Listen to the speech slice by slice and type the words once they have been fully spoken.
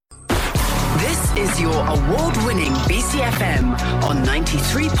This is your award-winning BCFM on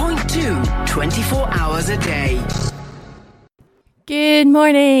 93.2, 24 hours a day. Good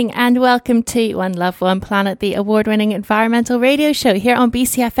morning and welcome to One Love, One Planet, the award-winning environmental radio show here on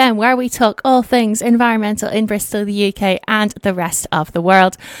BCFM, where we talk all things environmental in Bristol, the UK and the rest of the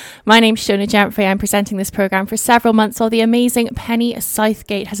world. My name's Shona Gemfrey. I'm presenting this programme for several months while the amazing Penny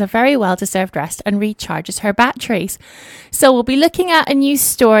Southgate has a very well-deserved rest and recharges her batteries. So we'll be looking at a news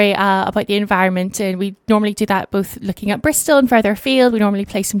story about the environment, and we normally do that both looking at Bristol and further afield. We normally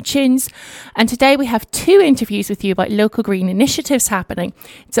play some tunes, and today we have two interviews with you about local green initiatives happening.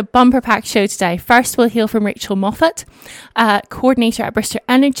 It's a bumper-packed show today. First, we'll hear from Rachel Moffat, coordinator at Bristol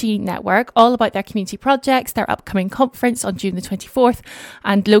Energy Network, all about their community projects, their upcoming conference on June the 24th,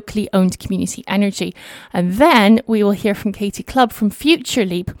 and locally owned community energy. And then we will hear from Katie Clubb from Future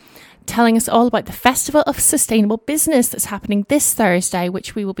Leap, telling us all about the Festival of Sustainable Business that's happening this Thursday,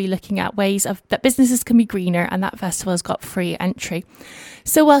 which we will be looking at ways of that businesses can be greener, and that festival has got free entry.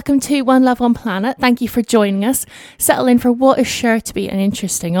 So welcome to One Love, One Planet. Thank you for joining us. Settle in for what is sure to be an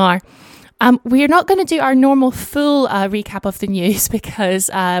interesting hour. We are not going to do our normal full recap of the news because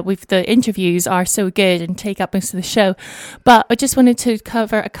the interviews are so good and take up most of the show. But I just wanted to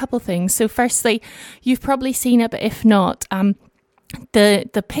cover a couple things. So firstly, you've probably seen it, but if not,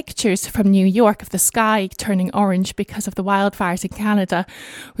 the pictures from New York of the sky turning orange because of the wildfires in Canada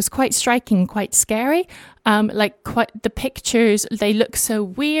was quite striking, quite scary. The pictures, they look so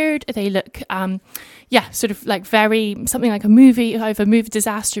weird. They look, sort of like something like a movie, either a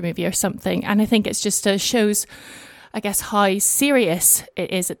disaster movie or something. And I think it's just shows, I guess, how serious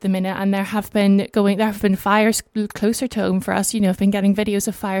it is at the minute. And there have been fires closer to home for us. I've been getting videos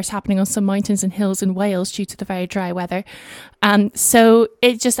of fires happening on some mountains and hills in Wales due to the very dry weather. So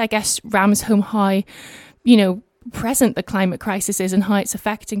it just, I guess, rams home how, present the climate crisis is and how it's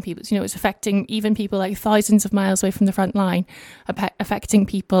affecting people. It's affecting even people like thousands of miles away from the front line, affecting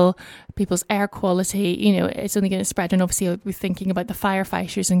people's air quality. It's only going to spread. And obviously we're thinking about the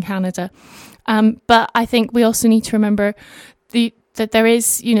firefighters in Canada. But I think we also need to remember that there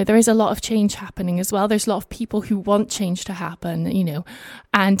is a lot of change happening as well. There's a lot of people who want change to happen,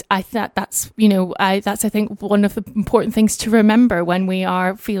 and I think that's I think one of the important things to remember when we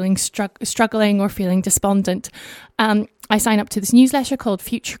are feeling struggling or feeling despondent. I sign up to this newsletter called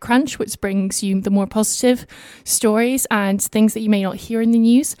Future Crunch, which brings you the more positive stories and things that you may not hear in the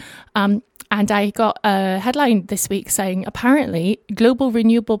news. And I got a headline this week saying, apparently, global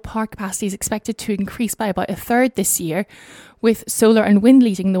renewable power capacity is expected to increase by about a third this year, with solar and wind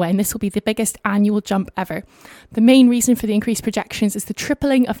leading the way, and this will be the biggest annual jump ever. The main reason for the increased projections is the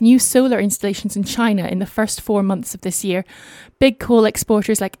tripling of new solar installations in China in the first 4 months of this year. Big coal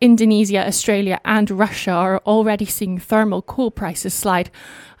exporters like Indonesia, Australia and Russia are already seeing thermal coal prices slide,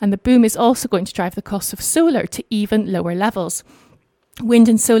 and the boom is also going to drive the cost of solar to even lower levels. Wind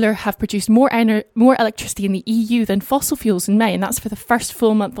and solar have produced more electricity in the EU than fossil fuels in May, and that's for the first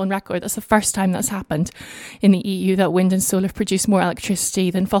full month on record. That's the first time that's happened in the EU, that wind and solar have produced more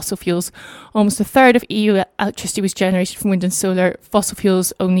electricity than fossil fuels. Almost a third of EU electricity was generated from wind and solar. Fossil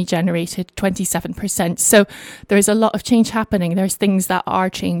fuels only generated 27%. So there is a lot of change happening. There's things that are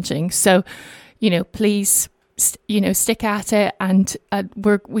changing. So, please, stick at it, and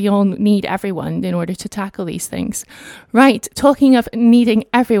we all need everyone in order to tackle these things. Right, talking of needing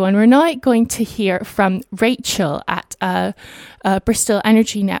everyone, we're now going to hear from Rachel at Bristol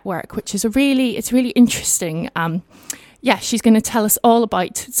Energy Network, which is really interesting. She's going to tell us all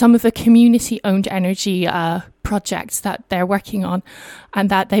about some of the community-owned energy projects that they're working on, and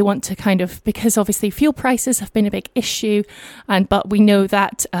that they want to because obviously fuel prices have been a big issue, but we know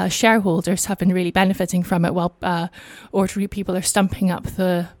that shareholders have been really benefiting from it while ordinary people are stumping up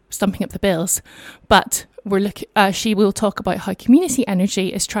the bills. But she will talk about how community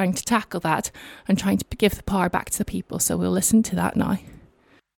energy is trying to tackle that and trying to give the power back to the people. So we'll listen to that now.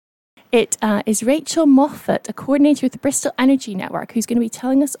 It is Rachel Moffat, a coordinator with the Bristol Energy Network, who's going to be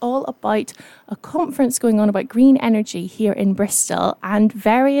telling us all about a conference going on about green energy here in Bristol and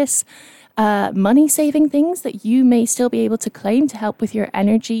various money-saving things that you may still be able to claim to help with your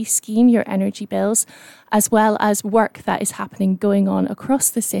energy scheme, your energy bills, as well as work that is going on across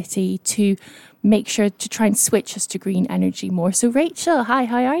the city to make sure to try and switch us to green energy more. So Rachel, hi,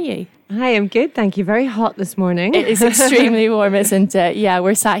 how are you? Hi, I'm good, thank you. Very hot this morning. It is extremely warm, isn't it? Yeah,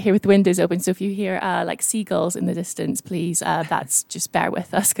 we're sat here with windows open, so if you hear like seagulls in the distance, please, that's just bear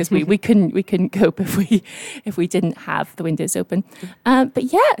with us, because we couldn't cope if we didn't have the windows open.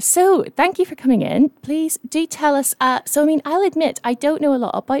 But yeah, so thank you for coming in. Please do tell us. I'll admit I don't know a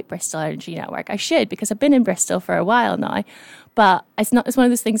lot about Bristol Energy Network. I should, because been in Bristol for a while now, but it's one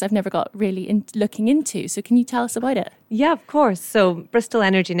of those things I've never got really looking into. So can you tell us about it? Yeah, of course. So Bristol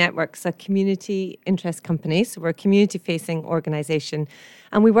Energy Network is a community interest company. So we're a community-facing organisation,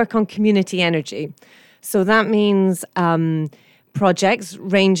 and we work on community energy. So that means projects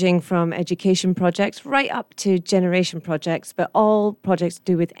ranging from education projects right up to generation projects, but all projects to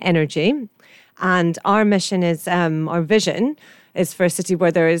do with energy. And our mission is, our vision is for a city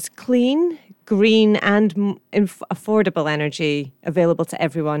where there is clean, green and affordable energy available to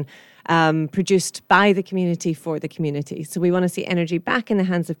everyone, produced by the community for the community. So we want to see energy back in the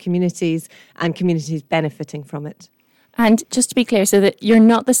hands of communities and communities benefiting from it. And just to be clear, so that you're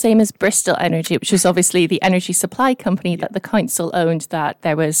not the same as Bristol Energy, which was obviously the energy supply company that the council owned, that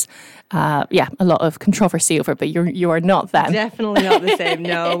there was, a lot of controversy over, but you are not them. Definitely not the same,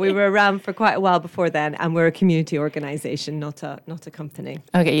 no. We were around for quite a while before then, and we're a community organisation, not a company.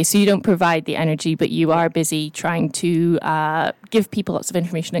 Okay, so you don't provide the energy, but you are busy trying to give people lots of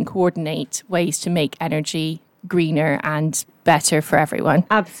information and coordinate ways to make energy greener and better for everyone.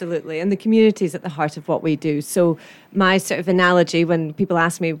 Absolutely. And the community is at the heart of what we do. So my sort of analogy, when people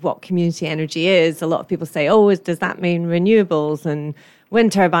ask me what community energy is, a lot of people say, does that mean renewables and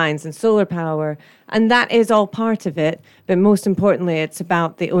wind turbines and solar power? And that is all part of it. But most importantly, it's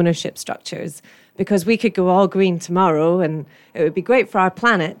about the ownership structures, because we could go all green tomorrow and it would be great for our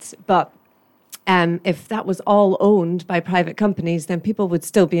planet, but if that was all owned by private companies, then people would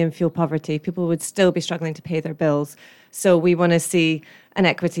still be in fuel poverty. People would still be struggling to pay their bills. So we want to see an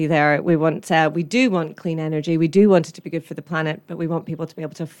equity there. We do want clean energy. We do want it to be good for the planet, but we want people to be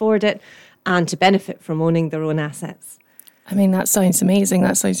able to afford it and to benefit from owning their own assets. I mean, that sounds amazing.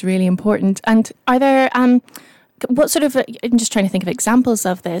 That sounds really important. And are there... what sort of, I'm just trying to think of examples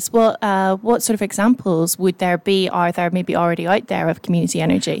of this. What sort of examples would there be? Are there maybe already out there of community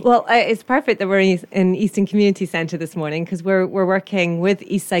energy? Well, it's perfect that we're in Easton Community Centre this morning, because we're working with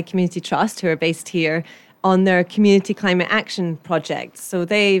Eastside Community Trust, who are based here, on their Community Climate Action project. So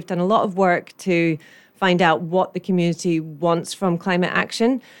they've done a lot of work to find out what the community wants from climate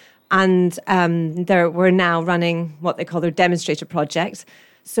action. And we're now running what they call their demonstrator project.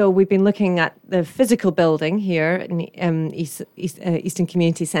 So we've been looking at the physical building here in Easton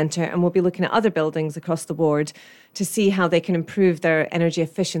Community Centre, and we'll be looking at other buildings across the ward to see how they can improve their energy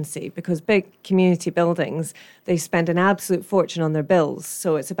efficiency, because big community buildings, they spend an absolute fortune on their bills.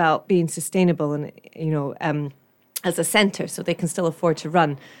 So it's about being sustainable and, as a centre, so they can still afford to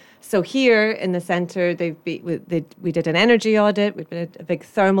run. So here in the centre, we did an energy audit. We did a big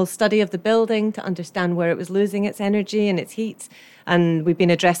thermal study of the building to understand where it was losing its energy and its heat. And we've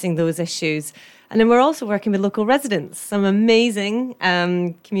been addressing those issues. And then we're also working with local residents, some amazing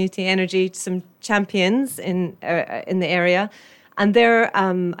community energy, some champions in the area. And they're,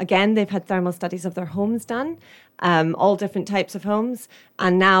 again, they've had thermal studies of their homes done, all different types of homes.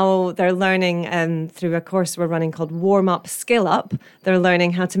 And now they're learning through a course we're running called Warm Up, Skill Up. They're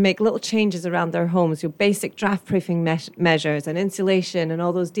learning how to make little changes around their homes, your basic draft proofing measures and insulation and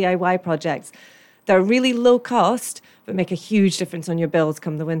all those DIY projects. They're really low cost, but make a huge difference on your bills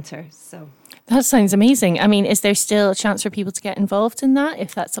come the winter. So that sounds amazing. I mean, is there still a chance for people to get involved in that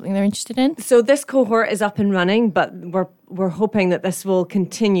if that's something they're interested in? So this cohort is up and running, but we're hoping that this will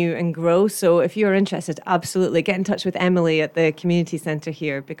continue and grow. So if you're interested, absolutely get in touch with Emily at the community centre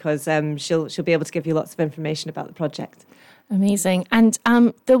here, because she'll be able to give you lots of information about the project. Amazing. And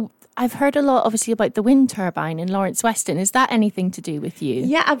I've heard a lot, obviously, about the wind turbine in Lawrence Weston. Is that anything to do with you?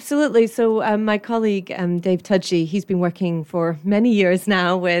 Yeah, absolutely. So my colleague, Dave Tudgy, he's been working for many years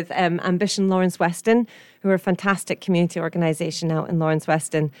now with Ambition Lawrence Weston, who are a fantastic community organisation out in Lawrence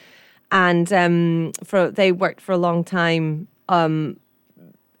Weston. And they worked for a long time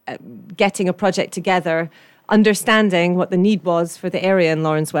getting a project together, understanding what the need was for the area in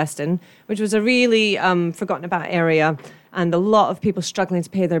Lawrence Weston, which was a really forgotten about area, and a lot of people struggling to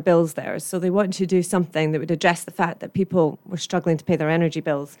pay their bills there. So they wanted to do something that would address the fact that people were struggling to pay their energy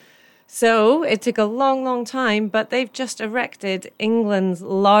bills. So it took a long, long time, but they've just erected England's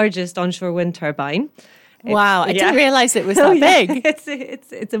largest onshore wind turbine. Wow, I didn't realise it was that big.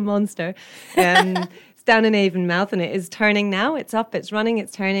 It's a monster. It's down in Avonmouth, and it is turning now. It's up, it's running,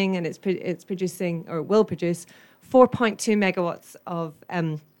 it's turning, and it's producing, or will produce, 4.2 megawatts of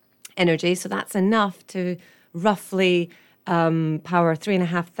energy. So that's enough to roughly power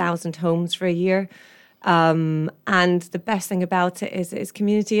 3,500 homes for a year. And the best thing about it is it's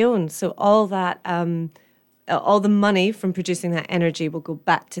community owned. So all the money from producing that energy will go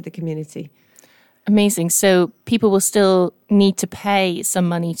back to the community. Amazing. So people will still need to pay some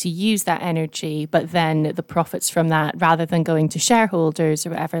money to use that energy, but then the profits from that, rather than going to shareholders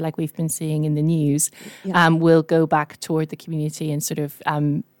or whatever, like we've been seeing in the news, will go back toward the community and sort of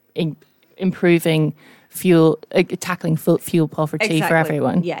improving fuel, tackling fuel poverty for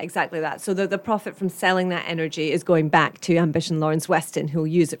everyone. Yeah, exactly that. So the profit from selling that energy is going back to Ambition Lawrence Weston, who will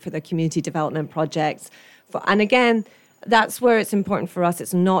use it for their community development projects. And again, that's where it's important for us.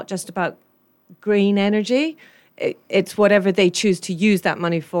 It's not just about green energy. It's whatever they choose to use that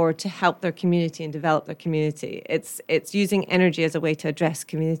money for to help their community and develop their community. It's using energy as a way to address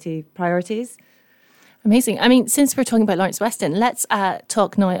community priorities. Amazing. I mean, since we're talking about Lawrence Weston, let's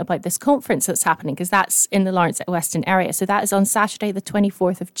talk now about this conference that's happening, because that's in the Lawrence Weston area. So that is on Saturday, the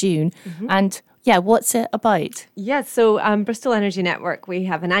 24th of June. Mm-hmm. And yeah, what's it about? Yeah, so Bristol Energy Network, we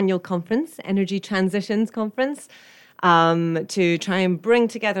have an annual conference, Energy Transitions Conference, to try and bring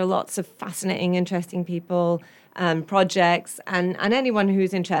together lots of fascinating, interesting people and projects and anyone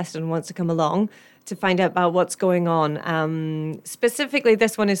who's interested and wants to come along to find out about what's going on. Specifically,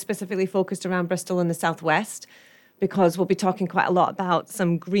 this one is specifically focused around Bristol and the southwest, because we'll be talking quite a lot about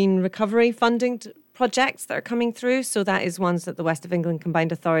some green recovery funding projects that are coming through. So that is ones that the West of England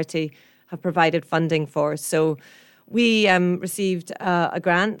Combined Authority have provided funding for. So we received a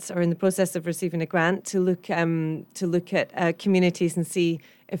grant, or in the process of receiving a grant, to look at communities and see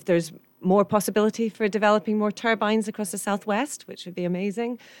if there's more possibility for developing more turbines across the southwest, which would be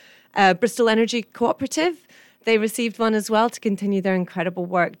amazing. Bristol Energy Cooperative, they received one as well to continue their incredible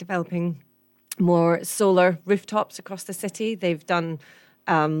work developing more solar rooftops across the city. They've done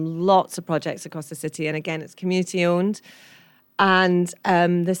lots of projects across the city, and again, it's community owned. And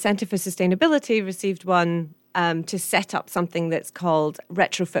the Centre for Sustainability received one to set up something that's called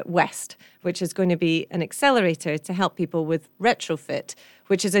Retrofit West, which is going to be an accelerator to help people with retrofit,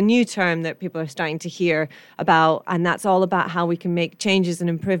 which is a new term that people are starting to hear about. And that's all about how we can make changes and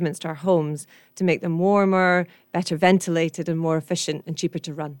improvements to our homes to make them warmer, better ventilated, and more efficient and cheaper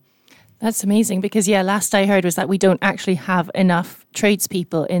to run. That's amazing, because, last I heard was that we don't actually have enough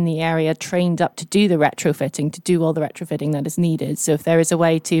tradespeople in the area trained up to do the retrofitting, to do all the retrofitting that is needed. So if there is a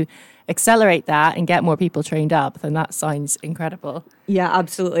way to accelerate that and get more people trained up, then that sounds incredible. Yeah,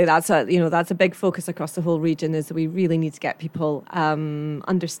 absolutely. That's a big focus across the whole region, is that we really need to get people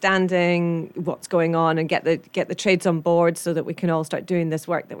understanding what's going on and get the trades on board so that we can all start doing this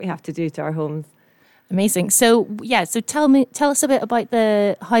work that we have to do to our homes. Amazing. So tell us a bit about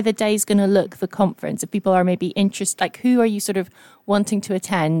how the day's going to look, the conference. If people are maybe interested, like, who are you sort of wanting to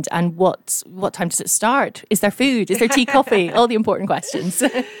attend, and what time does it start? Is there food? Is there tea, coffee? All the important questions.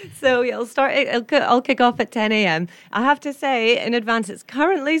 So I'll kick off at 10 a.m. I have to say in advance, it's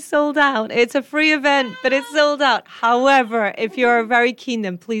currently sold out. It's a free event, but it's sold out. However, if you're very keen,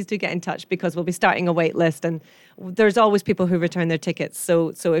 then please do get in touch, because we'll be starting a wait list, and there's always people who return their tickets.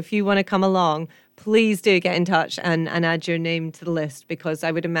 So if you want to come along, please do get in touch and add your name to the list, because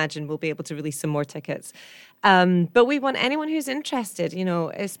I would imagine we'll be able to release some more tickets. But we want anyone who's interested,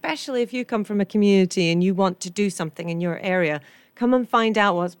 especially if you come from a community and you want to do something in your area, come and find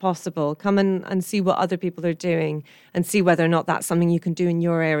out what's possible. Come and see what other people are doing and see whether or not that's something you can do in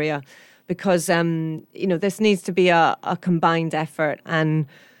your area. Because, this needs to be a combined effort. And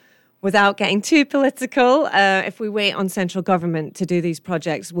without getting too political, if we wait on central government to do these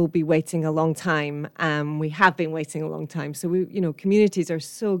projects, we'll be waiting a long time. We have been waiting a long time. So communities are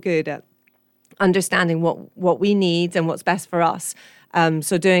so good at understanding what we need and what's best for us.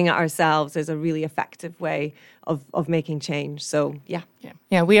 So doing it ourselves is a really effective way of making change. So, yeah.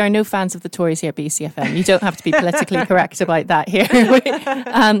 Yeah, we are no fans of the Tories here at BCFM. You don't have to be politically correct about that here.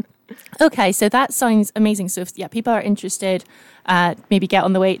 Okay, so that sounds amazing. So if people are interested, maybe get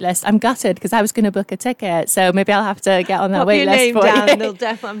on the wait list. I'm gutted because I was going to book a ticket, so maybe I'll have to get on that wait list for you.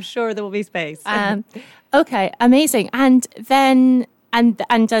 I'm sure there will be space. Okay, amazing. And then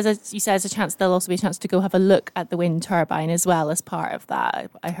And as you said, there's a chance there'll also be a chance to go have a look at the wind turbine as well as part of that,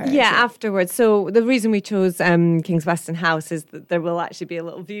 I heard. Yeah, afterwards. So the reason we chose King's Weston House is that there will actually be a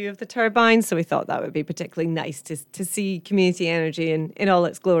little view of the turbine. So we thought that would be particularly nice to see community energy in all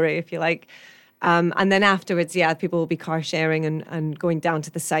its glory, if you like. And then afterwards, people will be car sharing and going down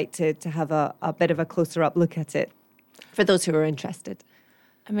to the site to have a bit of a closer up look at it for those who are interested.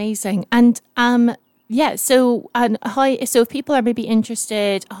 Amazing. And Yeah, so if people are maybe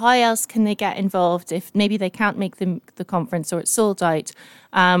interested, how else can they get involved if maybe they can't make the conference or it's sold out?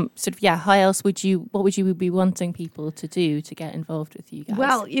 How else what would you be wanting people to do to get involved with you guys?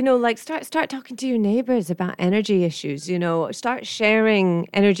 Well, start talking to your neighbours about energy issues, start sharing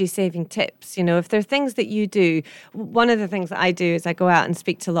energy saving tips. If there are things that you do, one of the things that I do is I go out and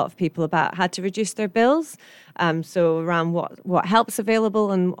speak to a lot of people about how to reduce their bills. So around what help's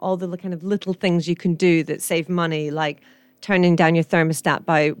available and all the kind of little things you can do that save money, like turning down your thermostat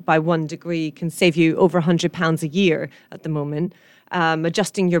by 1 degree can save you over £100 a year at the moment.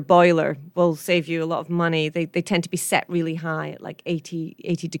 Adjusting your boiler will save you a lot of money. They tend to be set really high at like 80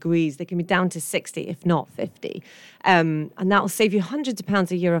 degrees. They can be down to 60, if not 50. And that will save you hundreds of pounds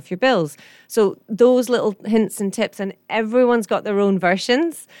a year off your bills. So those little hints and tips, and everyone's got their own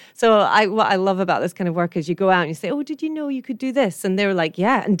versions. So what I love about this kind of work is you go out and you say, oh, did you know you could do this? And they're like,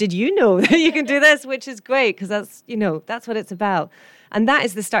 yeah. And did you know that you can do this? Which is great because that's what it's about. And that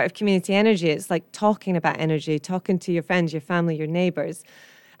is the start of community energy. It's like talking about energy, talking to your friends, your family, your neighbours.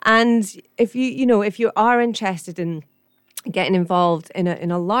 And if you are interested in getting involved in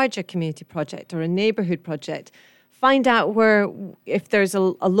a larger community project or a neighbourhood project, find out if there's a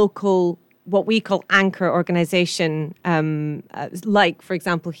local, what we call anchor organisation, like, for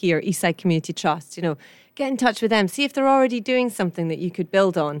example, here, Eastside Community Trust, get in touch with them. See if they're already doing something that you could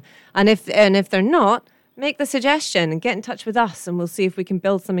build on. And if they're not, make the suggestion and get in touch with us and we'll see if we can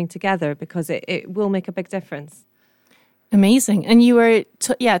build something together because it will make a big difference. Amazing. And you were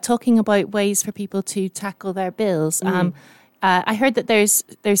talking about ways for people to tackle their bills. I heard that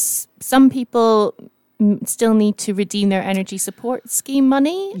there's some people still need to redeem their energy support scheme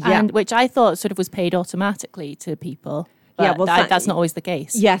money, and which I thought sort of was paid automatically to people. But that's not always the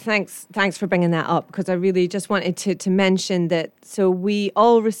case. Yeah, thanks for bringing that up because I really just wanted to mention that. So we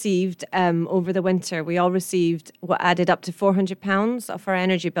all received, over the winter, what added up to £400 off our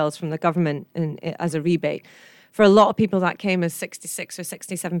energy bills from the government as a rebate. For a lot of people, that came as £66 or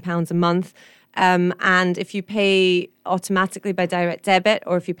 £67 a month. And if you pay automatically by direct debit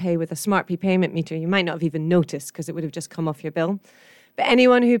or if you pay with a smart prepayment meter, you might not have even noticed because it would have just come off your bill. But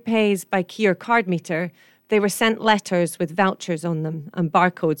anyone who pays by key or card meter, they were sent letters with vouchers on them and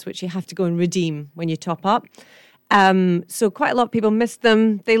barcodes, which you have to go and redeem when you top up. So quite a lot of people missed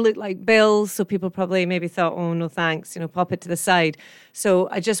them. They look like bills, so people probably maybe thought, oh, no thanks, pop it to the side. So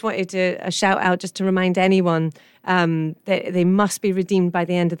I just wanted to shout out just to remind anyone that they must be redeemed by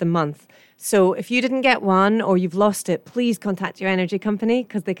the end of the month. So if you didn't get one or you've lost it, please contact your energy company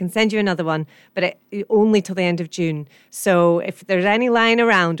because they can send you another one, but only till the end of June. So if there's any lying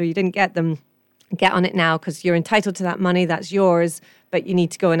around or you didn't get them, get on it now because you're entitled to that money. That's yours, but you need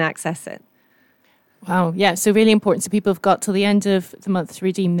to go and access it. Wow. Yeah. So really important. So people have got till the end of the month to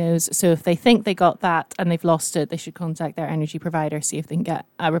redeem those. So if they think they got that and they've lost it, they should contact their energy provider, see if they can get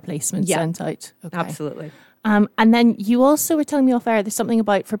a replacement sent out. Okay. Absolutely. And then you also were telling me off air, there's something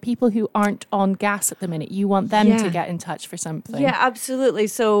about for people who aren't on gas at the minute, you want them to get in touch for something. Yeah, absolutely.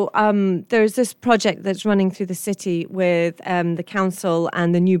 So there's this project that's running through the city with the council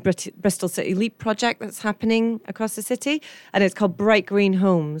and the new Bristol City Leap project that's happening across the city. And it's called Bright Green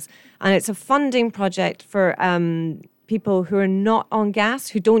Homes. And it's a funding project for people who are not on gas,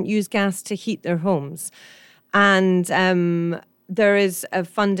 who don't use gas to heat their homes. And there is a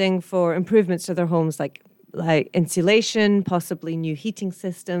funding for improvements to their homes, like insulation, possibly new heating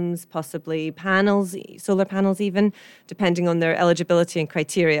systems, possibly panels, solar panels even, depending on their eligibility and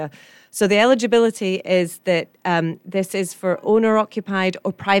criteria. So the eligibility is that this is for owner-occupied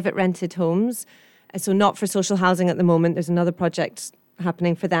or private rented homes. So not for social housing at the moment. There's another project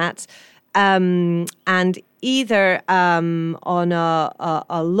happening for that. And either on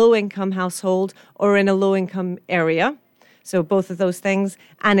a low-income household or in a low-income area. So both of those things,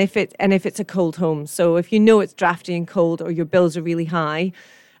 and if it's a cold home. So if you know it's drafty and cold, or your bills are really high,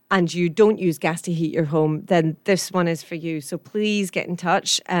 and you don't use gas to heat your home, then this one is for you. So please get in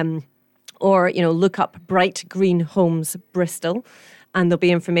touch, or look up Bright Green Homes Bristol, and there'll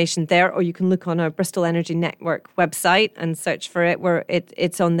be information there. Or you can look on our Bristol Energy Network website and search for it, where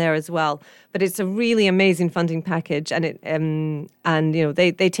it's on there as well. But it's a really amazing funding package, and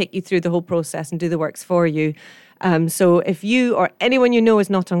they take you through the whole process and do the works for you. So if you or anyone you know is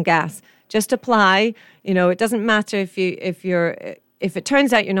not on gas, just apply. It doesn't matter if it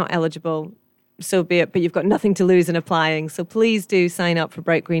turns out you're not eligible, so be it, but you've got nothing to lose in applying. So please do sign up for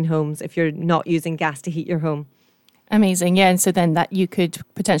Bright Green Homes if you're not using gas to heat your home. Amazing. Yeah. And so then that you could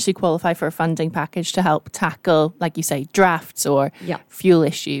potentially qualify for a funding package to help tackle, like you say, drafts or fuel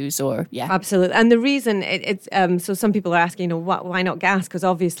issues or, Absolutely. And the reason it's, so some people are asking, why not gas? Because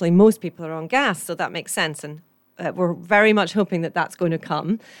obviously most people are on gas, so that makes sense. And we're very much hoping that that's going to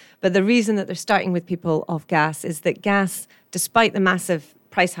come. But the reason that they're starting with people off gas is that gas, despite the massive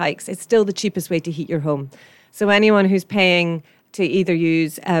price hikes, it's still the cheapest way to heat your home. So anyone who's paying to either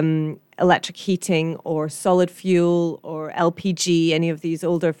use electric heating or solid fuel or LPG, any of these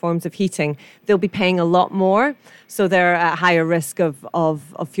older forms of heating, they'll be paying a lot more. So they're at higher risk of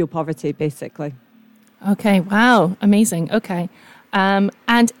fuel poverty, basically. Okay, wow, amazing. Okay.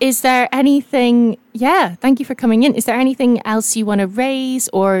 And is there anything, thank you for coming in. Is there anything else you want to raise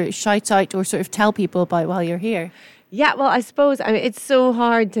or shout out or sort of tell people about while you're here? Yeah, well, I suppose it's so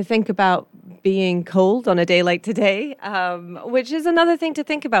hard to think about being cold on a day like today, which is another thing to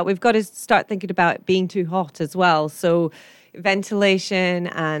think about. We've got to start thinking about being too hot as well. So ventilation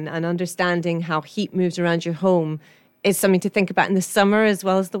and understanding how heat moves around your home is something to think about in the summer as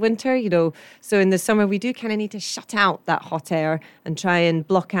well as the winter, So in the summer, we do kind of need to shut out that hot air and try and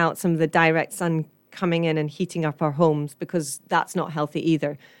block out some of the direct sun coming in and heating up our homes, because that's not healthy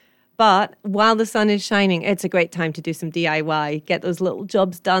either. But while the sun is shining, it's a great time to do some DIY, get those little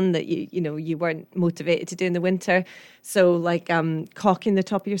jobs done that you weren't motivated to do in the winter. So like caulking the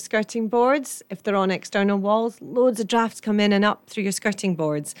top of your skirting boards, if they're on external walls, loads of drafts come in and up through your skirting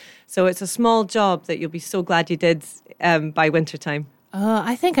boards. So it's a small job that you'll be so glad you did by winter time.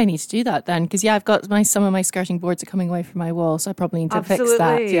 I think I need to do that then, because I've got some of my skirting boards are coming away from my wall, so I probably need to fix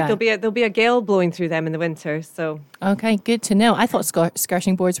that. Yeah. There'll be a gale blowing through them in the winter. So okay, good to know. I thought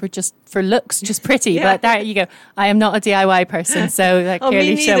skirting boards were just for looks, just pretty, but there you go. I am not a DIY person, so that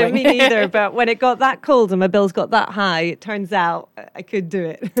clearly showing. Me neither. But when it got that cold and my bills got that high, it turns out I could do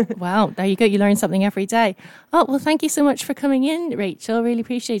it. Wow, there you go. You learn something every day. Oh well, thank you so much for coming in, Rachel. Really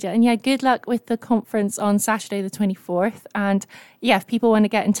appreciate it. And good luck with the conference on Saturday the 24th. And if people want to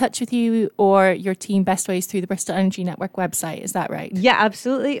get in touch with you or your team, best ways through the Bristol Energy Network website. Is that right? Yeah,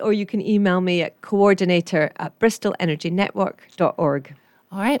 absolutely. Or you can email me at coordinator@bristolenergynetwork.org.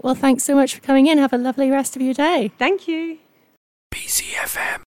 All right. Well, thanks so much for coming in. Have a lovely rest of your day. Thank you.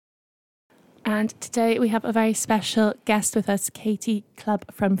 BCFM. And today we have a very special guest with us, Katie Clubb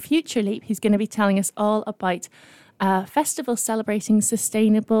from Future Leap, who's going to be telling us all about festival celebrating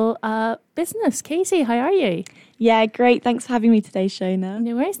sustainable business. Katie, how are you? Yeah, great. Thanks for having me today, Shona.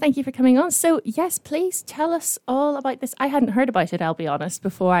 No worries. Thank you for coming on. So, yes, please tell us all about this. I hadn't heard about it, I'll be honest,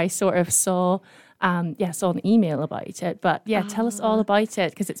 before I sort of saw an email about it. But tell us all about it,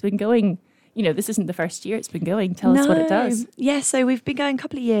 because it's been going, this isn't the first year it's been going. Tell us what it does. Yeah, so we've been going a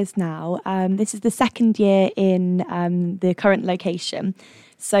couple of years now. This is the second year in the current location.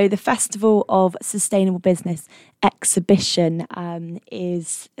 So the Festival of Sustainable Business exhibition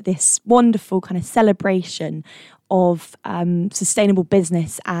is this wonderful kind of celebration of sustainable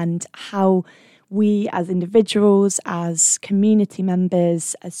business and how we as individuals, as community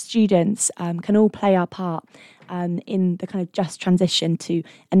members, as students can all play our part in the kind of just transition to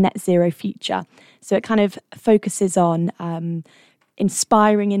a net zero future. So it kind of focuses on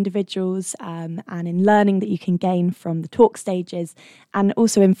inspiring individuals and in learning that you can gain from the talk stages, and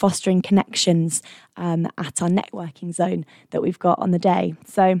also in fostering connections at our networking zone that we've got on the day.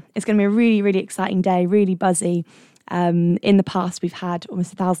 So it's going to be a really, really exciting day, really buzzy. In the past, we've had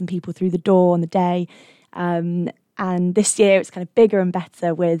almost 1,000 people through the door on the day. And this year it's kind of bigger and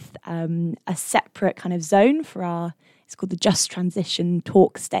better with a separate kind of zone for it's called the Just Transition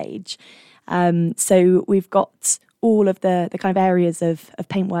talk stage. So we've got all of the kind of areas of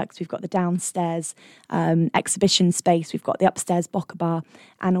paintworks. We've got the downstairs exhibition space, we've got the upstairs Boca Bar,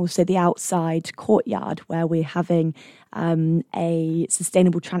 and also the outside courtyard where we're having a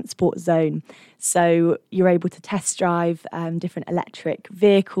sustainable transport zone. So you're able to test drive different electric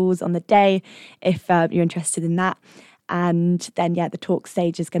vehicles on the day if you're interested in that. And then, the talk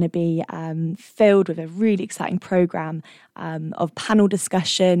stage is going to be filled with a really exciting programme of panel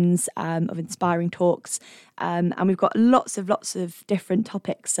discussions, of inspiring talks. And we've got lots of different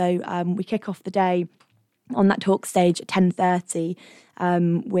topics. So we kick off the day on that talk stage at 10:30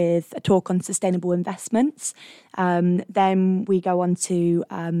 with a talk on sustainable investments. Then we go on to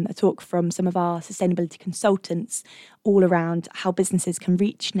a talk from some of our sustainability consultants all around how businesses can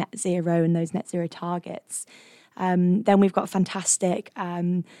reach net zero and those net zero targets. Then we've got a fantastic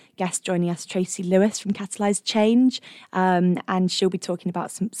guest joining us, Tracy Lewis from Catalyse Change, and she'll be talking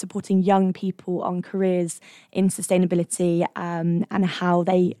about supporting young people on careers in sustainability and how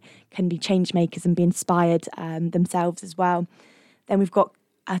they can be change makers and be inspired themselves as well. Then we've got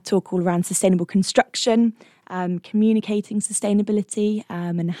a talk all around sustainable construction communicating sustainability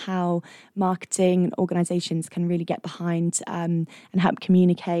and how marketing organisations can really get behind and help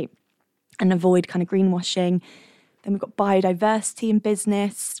communicate and avoid kind of greenwashing. Then we've got biodiversity in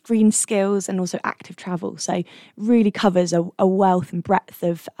business, green skills, and also active travel. So really covers a wealth and breadth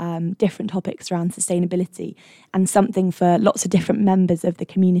of different topics around sustainability and something for lots of different members of the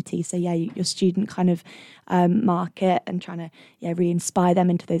community. So your student kind of market and trying to really inspire them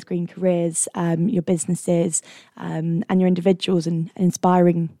into those green careers, your businesses and your individuals and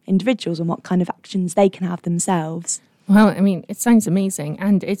inspiring individuals on what kind of actions they can have themselves. Well, I mean, it sounds amazing,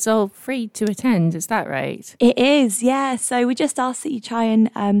 and it's all free to attend, is that right? It is, yeah. So we just ask that you try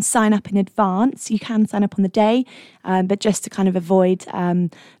and sign up in advance. You can sign up on the day, but just to kind of avoid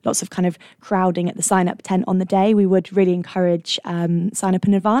lots of kind of crowding at the sign-up tent on the day, we would really encourage sign up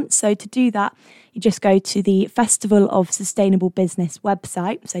in advance. So to do that, you just go to the Festival of Sustainable Business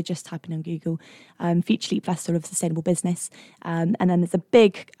website. So just type in on Google, Future Leap Festival of Sustainable Business. And then there's a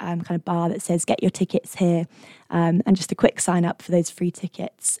big kind of bar that says, get your tickets here. And just a quick sign up for those free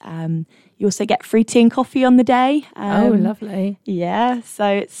tickets. You also get free tea and coffee on the day. Oh, lovely. Yeah,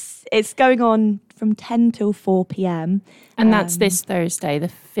 so it's going on from 10 till 4 p.m. And that's this Thursday, the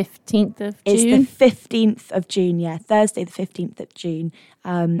 15th of June? It's the 15th of June, yeah, Thursday the 15th of June.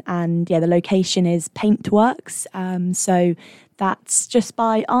 And the location is Paintworks. So that's just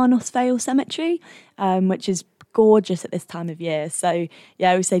by Arnos Vale Cemetery, which is gorgeous at this time of year. So I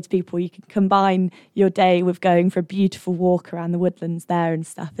always say to people, you can combine your day with going for a beautiful walk around the woodlands there and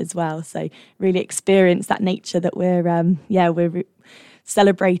stuff as well. So really experience that nature that we're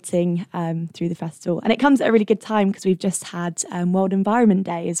celebrating through the festival. And it comes at a really good time because we've just had World Environment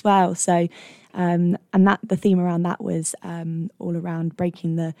Day as well. So and that the theme around that was all around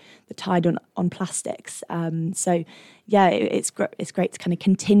breaking the tide on plastics. It's great to kind of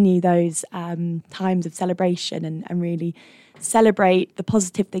continue those times of celebration and really celebrate the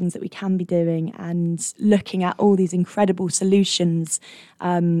positive things that we can be doing and looking at all these incredible solutions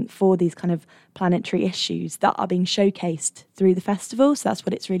for these kind of planetary issues that are being showcased through the festival. So that's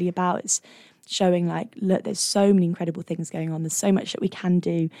what it's really about. It's showing look, there's so many incredible things going on. There's so much that we can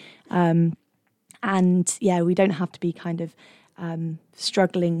do. We don't have to be kind of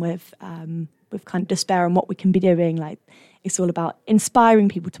struggling with kind of despair on what we can be doing. It's all about inspiring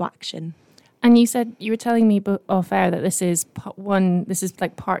people to action. And you said, you were telling me off air that this is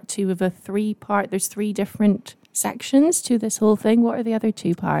part two of a three-part, there's three different sections to this whole thing. What are the other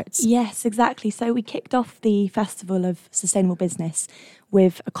two parts? Yes, exactly. So we kicked off the Festival of Sustainable Business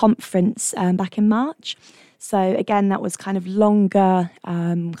with a conference back in March. So again, that was kind of longer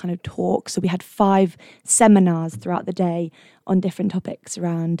kind of talk. So we had 5 seminars throughout the day on different topics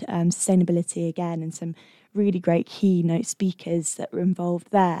around sustainability again, and some really great keynote speakers that were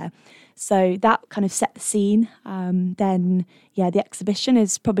involved there. So that kind of set the scene. Then the exhibition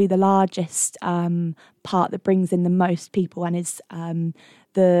is probably the largest part that brings in the most people and is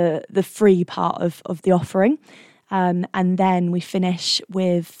the free part of the offering. And then we finish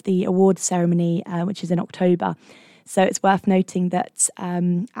with the awards ceremony, which is in October. So it's worth noting that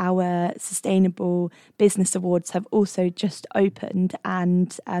our Sustainable Business Awards have also just opened,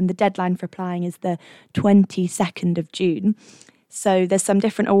 and the deadline for applying is the 22nd of June. So there's some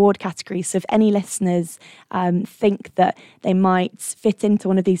different award categories. So if any listeners think that they might fit into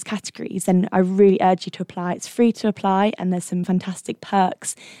one of these categories, then I really urge you to apply. It's free to apply, and there's some fantastic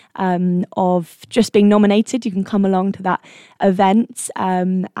perks of just being nominated. You can come along to that event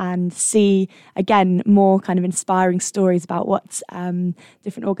and see, again, more kind of inspiring stories about what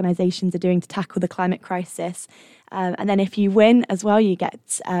different organisations are doing to tackle the climate crisis. And then if you win as well, you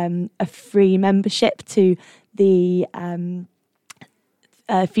get a free membership to the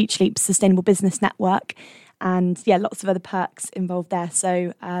Future Leap Sustainable Business Network, and lots of other perks involved there.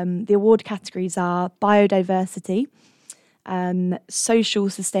 So the award categories are biodiversity, social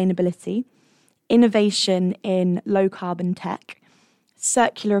sustainability, innovation in low carbon tech,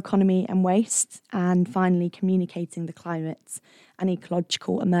 circular economy and waste, and finally communicating the climate and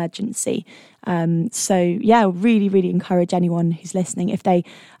ecological emergency. Really, really encourage anyone who's listening, if they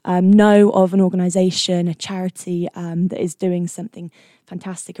know of an organisation, a charity that is doing something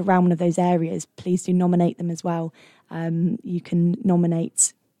fantastic around one of those areas, please do nominate them as well. You can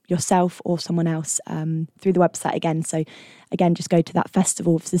nominate yourself or someone else through the website again. So again, just go to that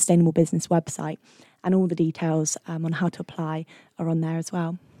Festival of Sustainable Business website, and all the details on how to apply are on there as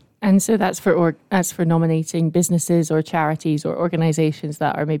well. And so that's for nominating businesses or charities or organisations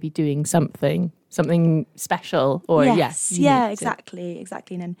that are maybe doing something special, or exactly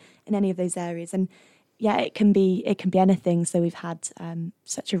in any of those areas. And it can be anything. So we've had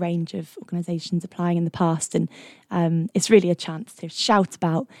such a range of organisations applying in the past, and it's really a chance to shout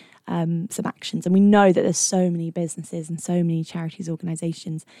about some actions. And we know that there's so many businesses and so many charities,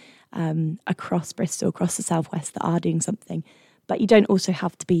 organisations across Bristol, across the Southwest that are doing something. But you don't also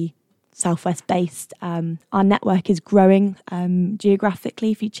have to be Southwest based. Our network is growing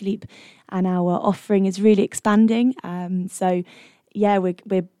geographically, Future Leap, and our offering is really expanding.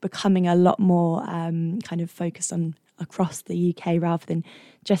 We're becoming a lot more kind of focused on across the UK rather than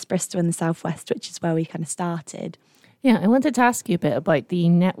just Bristol and the Southwest, which is where we kind of started. Yeah, I wanted to ask you a bit about the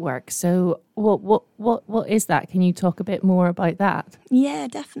network. So what is that? Can you talk a bit more about that? Yeah,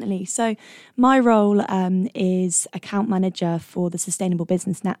 definitely. So my role is account manager for the Sustainable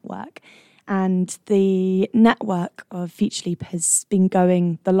Business Network. And the network of Future Leap has been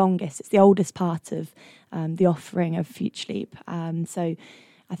going the longest. It's the oldest part of the offering of Future Leap. So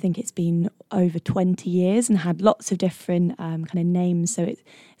I think it's been over 20 years and had lots of different kind of names. So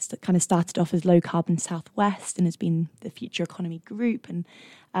it's kind of started off as Low Carbon Southwest and has been the Future Economy Group and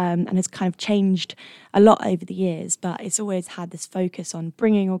has kind of changed a lot over the years. But it's always had this focus on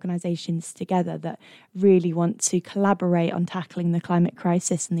bringing organisations together that really want to collaborate on tackling the climate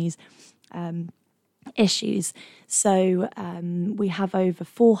crisis and these issues. So we have over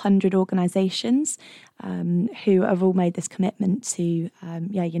 400 organisations who have all made this commitment to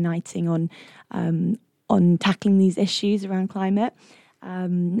uniting on tackling these issues around climate.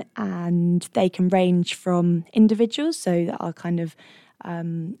 And they can range from individuals, so that our kind of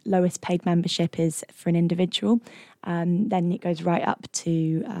lowest paid membership is for an individual. Then it goes right up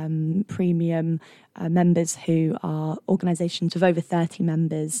to premium members who are organisations with over 30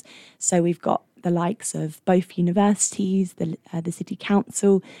 members. So we've got the likes of both universities, the City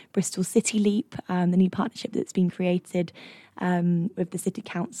Council, Bristol City Leap, the new partnership that's been created with the City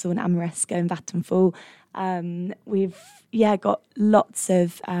Council and Amoresco and Vattenfall. We've got lots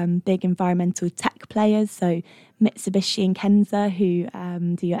of big environmental tech players, so Mitsubishi and Kenza,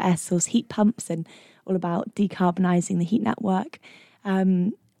 who do your air source heat pumps and all about decarbonising the heat network.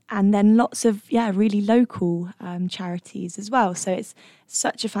 And then lots of, really local charities as well. So it's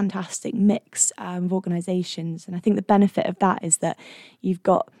such a fantastic mix of organisations. And I think the benefit of that is that you've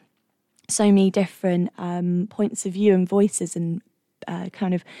got so many different points of view and voices and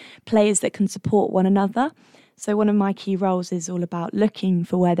kind of players that can support one another. So one of my key roles is all about looking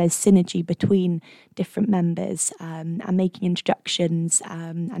for where there's synergy between different members and making introductions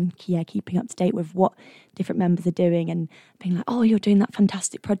and keeping up to date with what different members are doing and being like, oh, you're doing that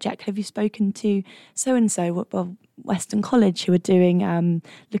fantastic project. Have you spoken to so-and-so, well, Western College, who are doing,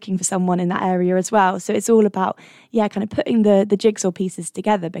 looking for someone in that area as well. So it's all about, kind of putting the jigsaw pieces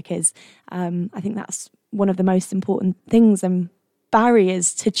together because I think that's one of the most important things and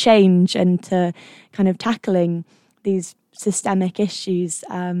barriers to change and to kind of tackling these systemic issues.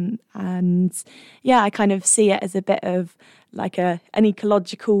 I kind of see it as a bit of like an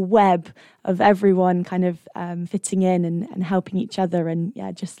ecological web of everyone kind of fitting in and helping each other. And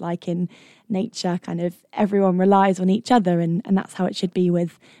just like in nature, kind of everyone relies on each other and that's how it should be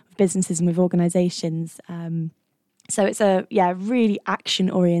with businesses and with organisations. So it's a really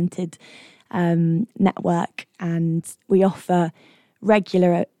action-oriented network, and we offer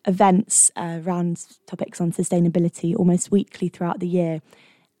regular events around topics on sustainability almost weekly throughout the year.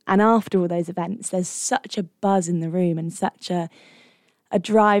 And after all those events, there's such a buzz in the room and such a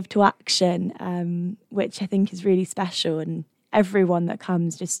drive to action, which I think is really special. And everyone that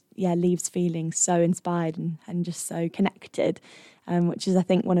comes just, leaves feeling so inspired and just so connected, which is, I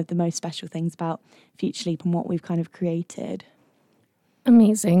think, one of the most special things about Future Leap and what we've kind of created.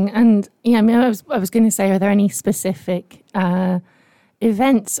 Amazing. And I was going to say, are there any specific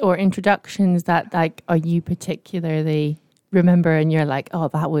events or introductions that are you particularly remember and you're like, oh,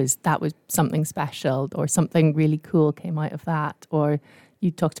 that was something special or something really cool came out of that? Or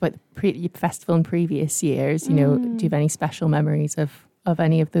you talked about the festival in previous years, do you have any special memories of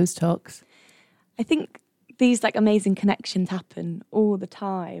any of those talks? I think these amazing connections happen all the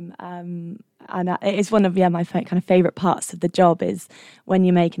time. And it's one of my kind of favourite parts of the job is when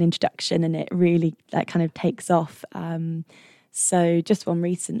you make an introduction and it really kind of takes off. So just one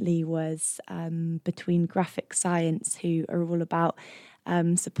recently was between Graphic Science, who are all about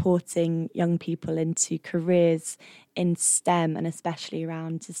supporting young people into careers in STEM and especially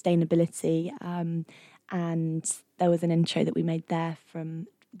around sustainability. And there was an intro that we made there from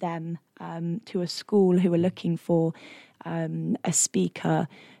them to a school who were looking for a speaker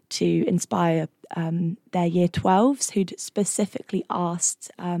to inspire their year 12s who'd specifically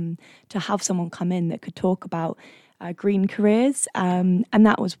asked to have someone come in that could talk about green careers. And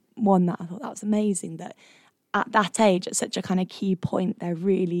that was one that I thought that was amazing, that at that age, at such a kind of key point, they're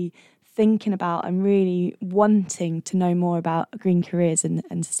really thinking about and really wanting to know more about green careers and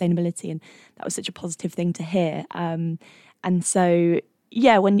sustainability. And that was such a positive thing to hear. And so,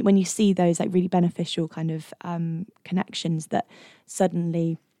 yeah, when you see those like really beneficial kind of connections that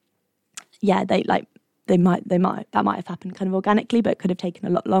suddenly, yeah, that might have happened kind of organically, but it could have taken a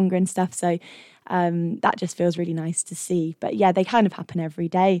lot longer and stuff. So that just feels really nice to see. But yeah, they kind of happen every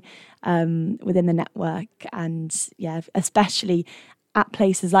day within the network, and yeah, especially at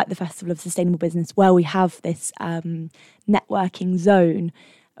places like the Festival of Sustainable Business, where we have this networking zone,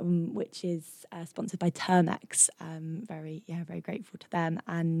 which is sponsored by Termex. Very grateful to them.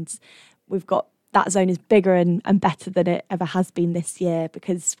 And we've got, that zone is bigger and better than it ever has been this year,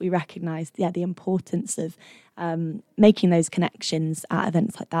 because we recognise the importance of making those connections at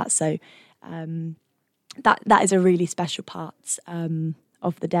events like that. So that is a really special part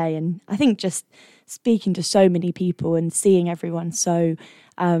of the day. And I think just speaking to so many people and seeing everyone so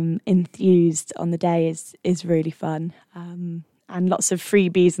enthused on the day is really fun. And lots of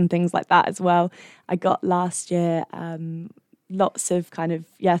freebies and things like that as well. I got last year lots of kind of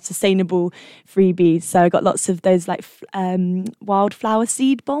sustainable freebies. So I got lots of those like wildflower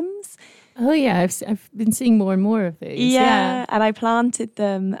seed bombs. Oh yeah, I've been seeing more and more of these. Yeah, and I planted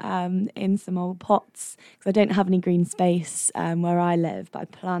them in some old pots because I don't have any green space where I live, but I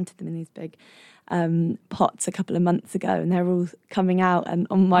planted them in these big pots a couple of months ago, and they're all coming out and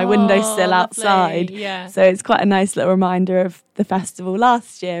on my windowsill outside. Yeah. So it's quite a nice little reminder of the festival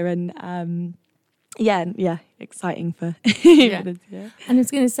last year, and exciting for yeah. And I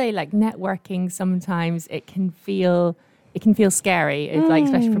was going to say, like, networking sometimes it can feel scary. It's like,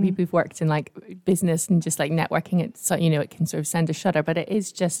 especially for people who've worked in like business and just like networking. It's, so, it can sort of send a shudder, but it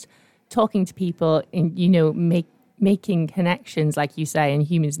is just talking to people and making connections, like you say, and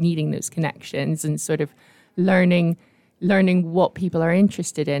humans needing those connections and sort of learning what people are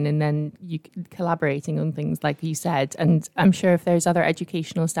interested in, and then you collaborating on things like you said. And I'm sure if there's other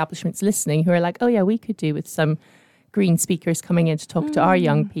educational establishments listening who are like, oh yeah, we could do with some green speakers coming in to talk to our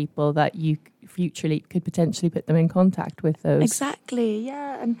young people, that you futurely could potentially put them in contact with those. Exactly,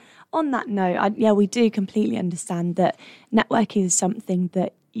 yeah. And on that note, we do completely understand that networking is something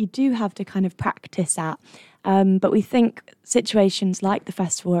that you do have to kind of practice at. But we think situations like the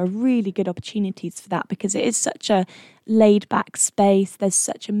festival are really good opportunities for that, because it is such a laid-back space. There's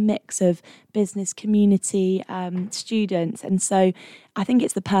such a mix of business, community, students. And so I think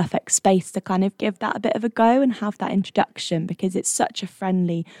it's the perfect space to kind of give that a bit of a go and have that introduction, because it's such a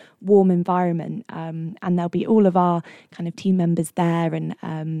friendly, warm environment. And there'll be all of our kind of team members there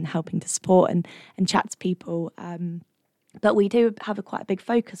and helping to support and chat to people. But we do have quite a big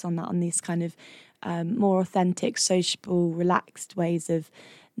focus on that, on these kind of more authentic, sociable, relaxed ways of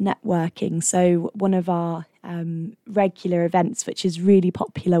networking. So one of our regular events, which is really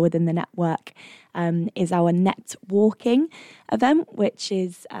popular within the network, is our net walking event, which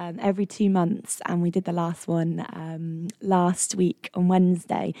is every 2 months. And we did the last one last week on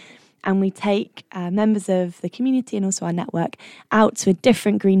Wednesday. And we take members of the community and also our network out to a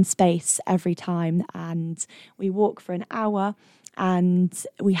different green space every time. And we walk for an hour, and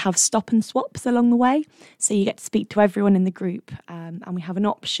we have stop and swaps along the way. So you get to speak to everyone in the group, and we have an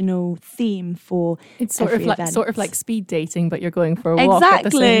optional theme for it's every event. Sort of like speed dating, but you're going for a walk at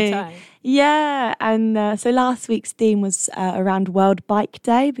the same time. Yeah, and so last week's theme was around World Bike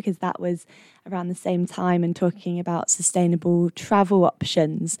Day, because that was around the same time, and talking about sustainable travel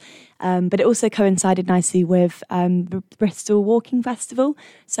options. But it also coincided nicely with the Bristol Walking Festival.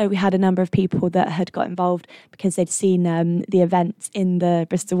 So we had a number of people that had got involved because they'd seen the event in the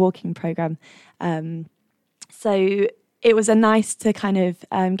Bristol Walking programme. So it was nice to kind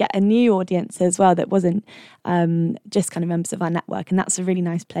of get a new audience as well that wasn't just kind of members of our network. And that's a really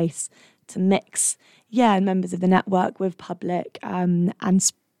nice place to mix, members of the network with public, and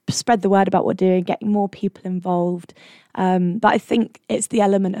spread the word about what we're doing, getting more people involved. But I think it's the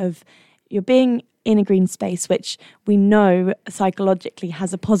element of you're being in a green space, which we know psychologically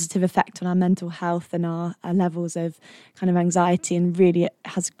has a positive effect on our mental health and our levels of kind of anxiety, and really it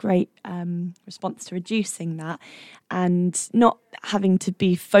has a great response to reducing that, and not having to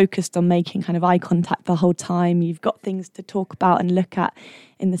be focused on making kind of eye contact the whole time. You've got things to talk about and look at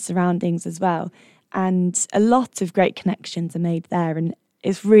in the surroundings as well. And a lot of great connections are made there, and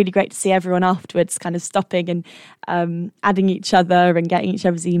it's really great to see everyone afterwards kind of stopping and adding each other and getting each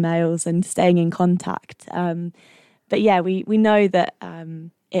other's emails and staying in contact. But yeah, we know that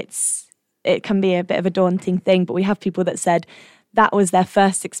it can be a bit of a daunting thing, but we have people that said that was their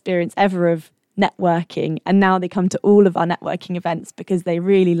first experience ever of networking, and now they come to all of our networking events because they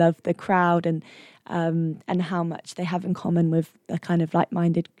really love the crowd and how much they have in common with the kind of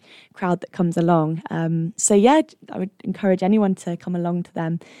like-minded crowd that comes along. So yeah, I would encourage anyone to come along to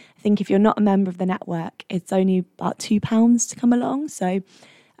them. I think if you're not a member of the network, it's only about £2 to come along. So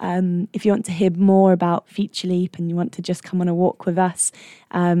if you want to hear more about Future Leap and you want to just come on a walk with us,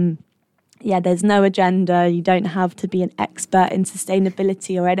 there's no agenda. You don't have to be an expert in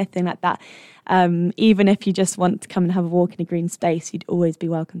sustainability or anything like that. Even if you just want to come and have a walk in a green space, you'd always be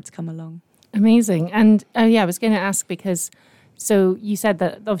welcome to come along. Amazing. And I was going to ask because, so you said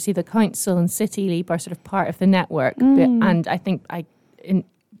that obviously the council and City Leap are sort of part of the network, and I think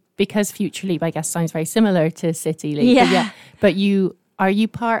because Future Leap, I guess, sounds very similar to City Leap. Yeah. But are you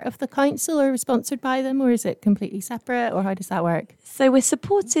part of the council or sponsored by them, or is it completely separate, or how does that work? So we're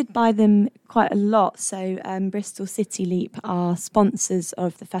supported by them quite a lot. So Bristol City Leap are sponsors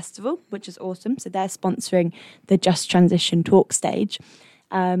of the festival, which is awesome. So they're sponsoring the Just Transition talk stage.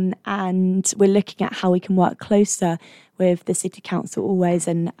 And we're looking at how we can work closer with the City Council always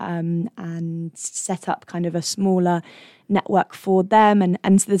and set up kind of a smaller network for them.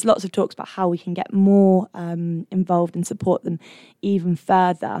 And so there's lots of talks about how we can get more involved and support them even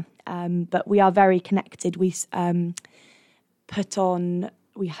further. But we are very connected. We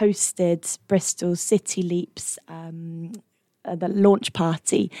hosted Bristol City Leap's the launch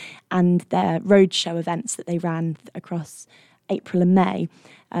party and their roadshow events that they ran across April and May.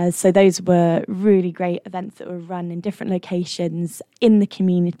 So those were really great events that were run in different locations in the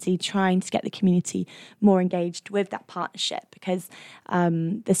community, trying to get the community more engaged with that partnership, because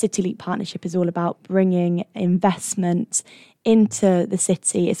the City Leap partnership is all about bringing investment into the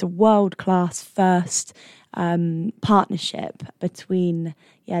city. It's a world-class first partnership between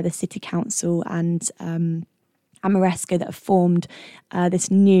the City Council and Amoresco that have formed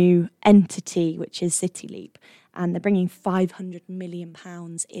this new entity, which is City Leap. And they're bringing £500 million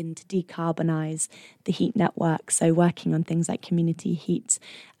in to decarbonise the heat network. So working on things like community heat,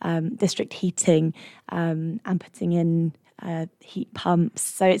 district heating, and putting in heat pumps.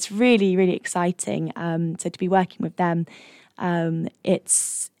 So it's really, really exciting. So to be working with them,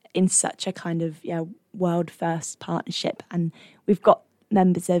 it's in such a kind of world first partnership. And we've got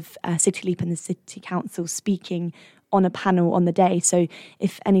members of City Leap and the City Council speaking on a panel on the day. So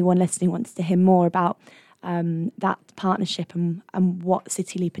if anyone listening wants to hear more about that partnership and what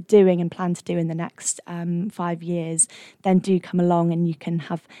City Leap are doing and plan to do in the next 5 years, then do come along and you can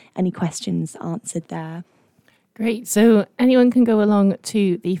have any questions answered there. Great. So anyone can go along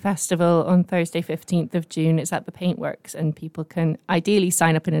to the festival on Thursday, 15th of June. It's at the Paintworks, and people can ideally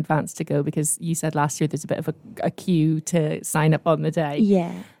sign up in advance to go, because you said last year there's a bit of a queue to sign up on the day.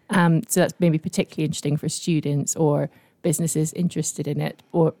 Yeah. So that's maybe particularly interesting for students or businesses interested in it,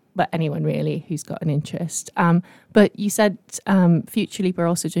 but anyone really who's got an interest. But you said Future Leap are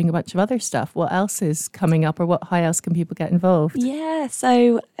also doing a bunch of other stuff. What else is coming up, or how else can people get involved? Yeah,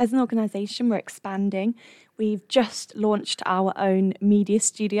 so as an organisation, we're expanding. We've just launched our own media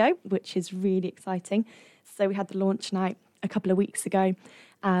studio, which is really exciting. So we had the launch night a couple of weeks ago.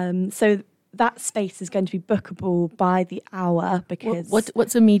 So that space is going to be bookable by the hour, because...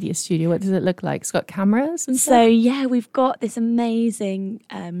 What's a media studio? What does it look like? It's got cameras and stuff? So, yeah, we've got this amazing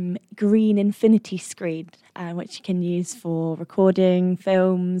green infinity screen, which you can use for recording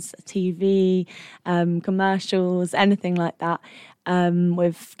films, TV, commercials, anything like that,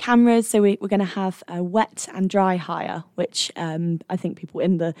 with cameras. So we're going to have a wet and dry hire, which I think people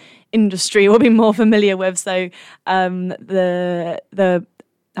in the industry will be more familiar with. So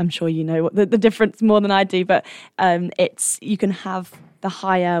I'm sure you know what the difference more than I do, but you can have the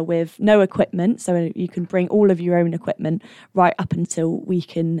hire with no equipment, so you can bring all of your own equipment right up until we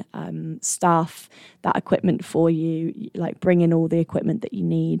can staff that equipment for you, like bring in all the equipment that you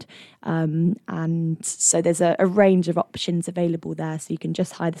need. And so there's a range of options available there. So you can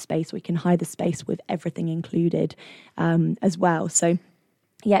just hire the space, or you can hire the space with everything included as well. So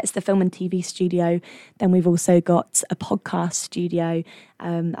yeah, it's the film and TV studio. Then we've also got a podcast studio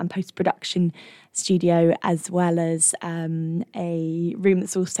and post-production studio, as well as a room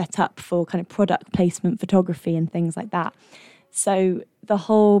that's all set up for kind of product placement, photography and things like that. So the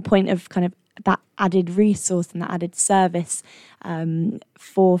whole point of kind of that added resource and that added service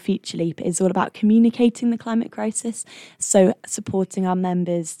for Future Leap is all about communicating the climate crisis. So supporting our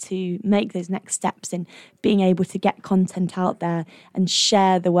members to make those next steps in being able to get content out there and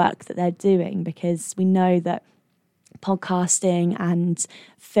share the work that they're doing, because we know that podcasting and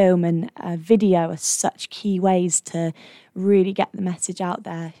film and video are such key ways to really get the message out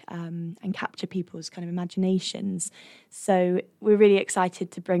there and capture people's kind of imaginations. So we're really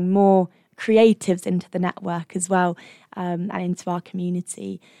excited to bring more creatives into the network as well, and into our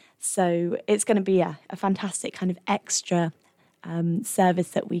community. So it's going to be a fantastic kind of extra service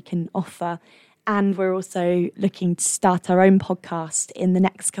that we can offer. And we're also looking to start our own podcast in the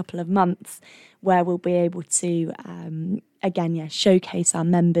next couple of months, where we'll be able to, showcase our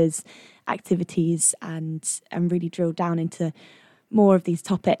members' activities and really drill down into more of these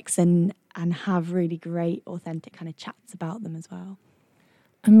topics and have really great, authentic kind of chats about them as well.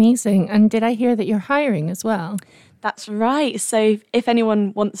 Amazing. And did I hear that you're hiring as well? That's right. So if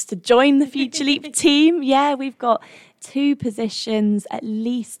anyone wants to join the Future Leap team, we've got 2 positions at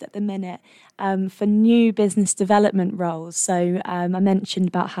least at the minute for new business development roles. So I mentioned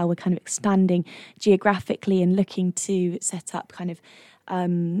about how we're kind of expanding geographically and looking to set up kind of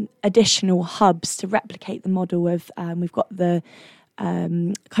additional hubs to replicate the model of we've got the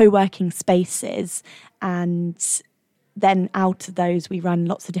co-working spaces, and then out of those we run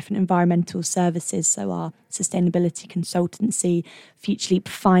lots of different environmental services, so our sustainability consultancy, Future Leap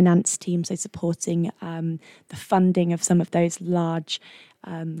finance team, so supporting the funding of some of those large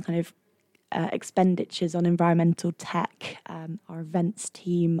expenditures on environmental tech, our events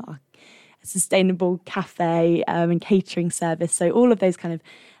team, our sustainable cafe and catering service. So all of those kind of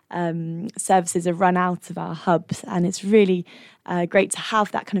services are run out of our hubs, and it's really great to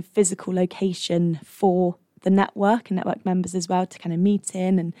have that kind of physical location for the network and network members as well to kind of meet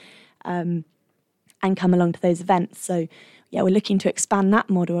in and come along to those events. So we're looking to expand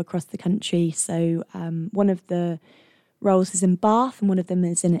that model across the country. So one of the roles is in Bath and one of them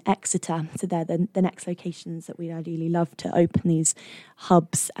is in Exeter. So they're the next locations that we'd ideally love to open these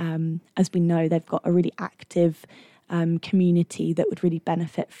hubs. As we know, they've got a really active community that would really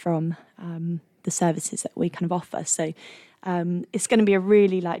benefit from the services that we kind of offer. So it's going to be a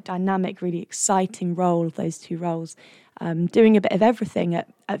really dynamic, really exciting role, those 2 roles, doing a bit of everything at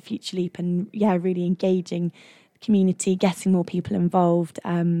Future Leap and really engaging the community, getting more people involved,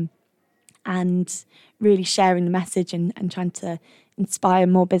 and really sharing the message and trying to inspire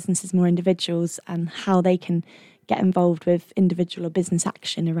more businesses, more individuals, and how they can get involved with individual or business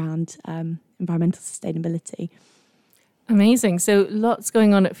action around environmental sustainability. Amazing. So lots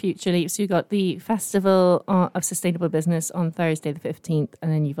going on at Future Leap. So you've got the Festival of Sustainable Business on Thursday the 15th,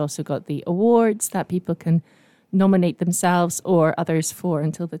 and then you've also got the awards that people can nominate themselves or others for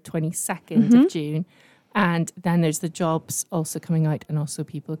until the 22nd of June. And then there's the jobs also coming out, and also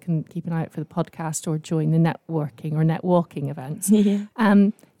people can keep an eye out for the podcast or join the networking or netwalking events.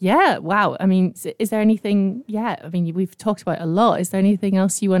 Wow. I mean, is there anything, we've talked about a lot. Is there anything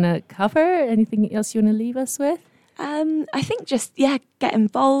else you want to cover? Anything else you want to leave us with? I think just, get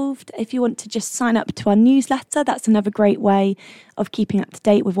involved. If you want to just sign up to our newsletter, that's another great way of keeping up to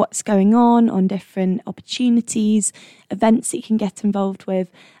date with what's going on different opportunities, events that you can get involved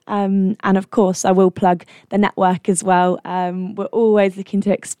with. And of course, I will plug the network as well. We're always looking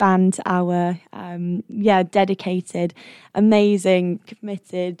to expand our, dedicated, amazing,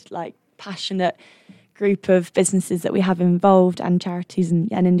 committed, passionate group of businesses that we have involved, and charities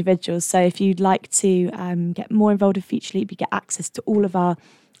and individuals. So if you'd like to get more involved with Future Leap, you get access to all of our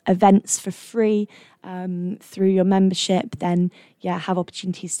events for free through your membership, then have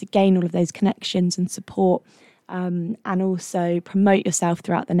opportunities to gain all of those connections and support, and also promote yourself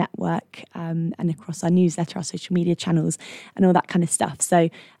throughout the network and across our newsletter, our social media channels and all that kind of stuff. So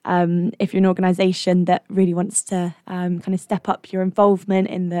if you're an organisation that really wants to kind of step up your involvement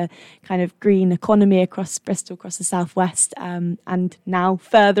in the kind of green economy across Bristol, across the southwest, and now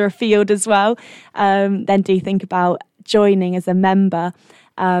further afield as well, then do think about joining as a member.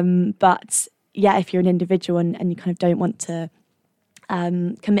 But if you're an individual and you kind of don't want to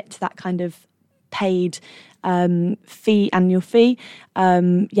commit to that kind of paid annual fee,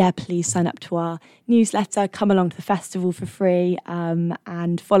 please sign up to our newsletter, come along to the festival for free,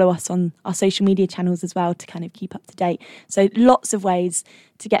 and follow us on our social media channels as well to kind of keep up to date. So lots of ways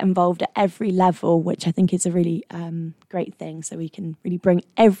to get involved at every level, which I think is a really great thing, so we can really bring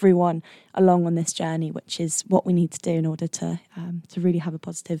everyone along on this journey, which is what we need to do in order to really have a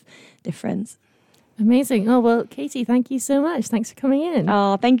positive difference. Amazing. Oh, well, Katie, thank you so much. Thanks for coming in.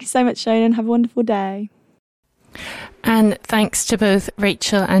 Oh, thank you so much, Shonan. Have a wonderful day. And thanks to both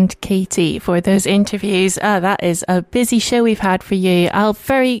Rachel and Katie for those interviews. That is a busy show we've had for you. I'll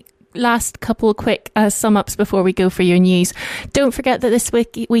very last couple quick sum ups before we go for your news. Don't forget that this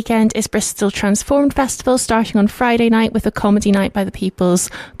weekend is Bristol Transformed Festival, starting on Friday night with a comedy night by the People's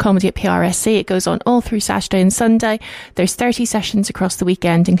Comedy at PRSC. It goes on all through Saturday and Sunday. There's 30 sessions across the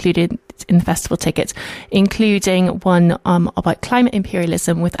weekend included in the festival ticket, including one about climate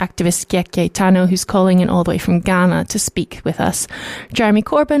imperialism with activist Keke Tano, who's calling in all the way from Ghana to speak with us. Jeremy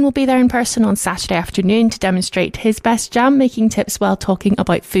Corbyn will be there in person on Saturday afternoon to demonstrate his best jam making tips while talking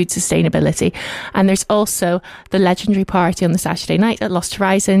about food sustainability. And there's also the legendary party on the Saturday night at Lost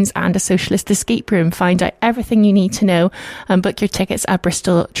Horizons and a socialist escape room. Find out everything you need to know and book your tickets at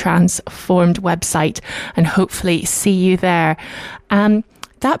Bristol Transformed website, and hopefully see you there.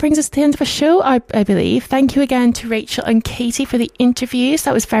 That brings us to the end of the show, I believe. Thank you again to Rachel and Katie for the interviews.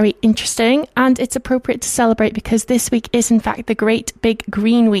 That was very interesting, and it's appropriate to celebrate because this week is in fact the Great Big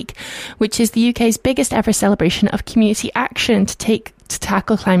Green Week, which is the UK's biggest ever celebration of community action to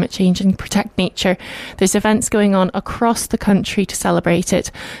tackle climate change and protect nature. There's events going on across the country to celebrate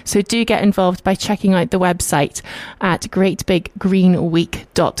it, so do get involved by checking out the website at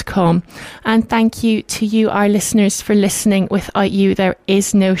greatbiggreenweek.com. And thank you to you, our listeners, for listening. Without you, there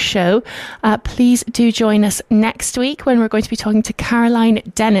is no show. Please do join us next week when we're going to be talking to Caroline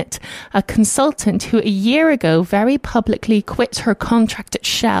Dennett, a consultant who a year ago very publicly quit her contract at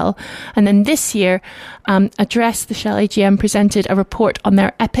Shell, and then this year addressed the Shell AGM, presented a report on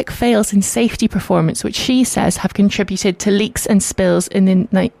their epic fails in safety performance, which she says have contributed to leaks and spills in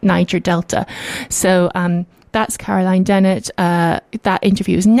the Niger Delta. So that's Caroline Dennett. That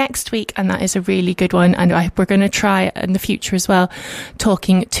interview is next week, and that is a really good one. And we're going to try in the future as well,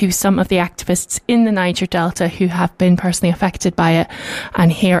 talking to some of the activists in the Niger Delta who have been personally affected by it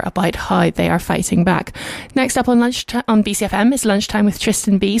and hear about how they are fighting back. Next up on BCFM is Lunchtime with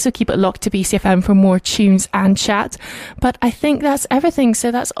Tristan B. So keep it locked to BCFM for more tunes and chat. But I think that's everything.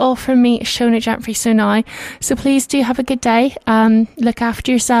 So that's all from me, Shona Jantfrey Sonai. So please do have a good day. Look after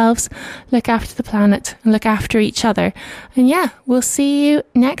yourselves, look after the planet, and look after each other. And yeah, we'll see you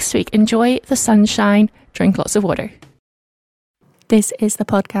next week. Enjoy the sunshine, drink lots of water. This is the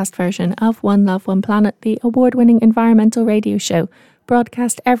podcast version of One Love, One Planet, the award-winning environmental radio show,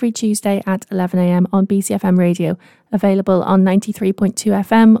 broadcast every Tuesday at 11 a.m. on BCFM radio, available on 93.2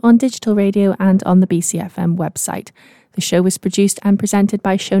 FM, on digital radio and on the BCFM website. The show was produced and presented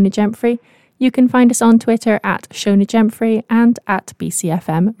by Shona Jemphrey. You can find us on Twitter at Shona Jemphrey and at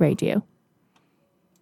BCFM radio.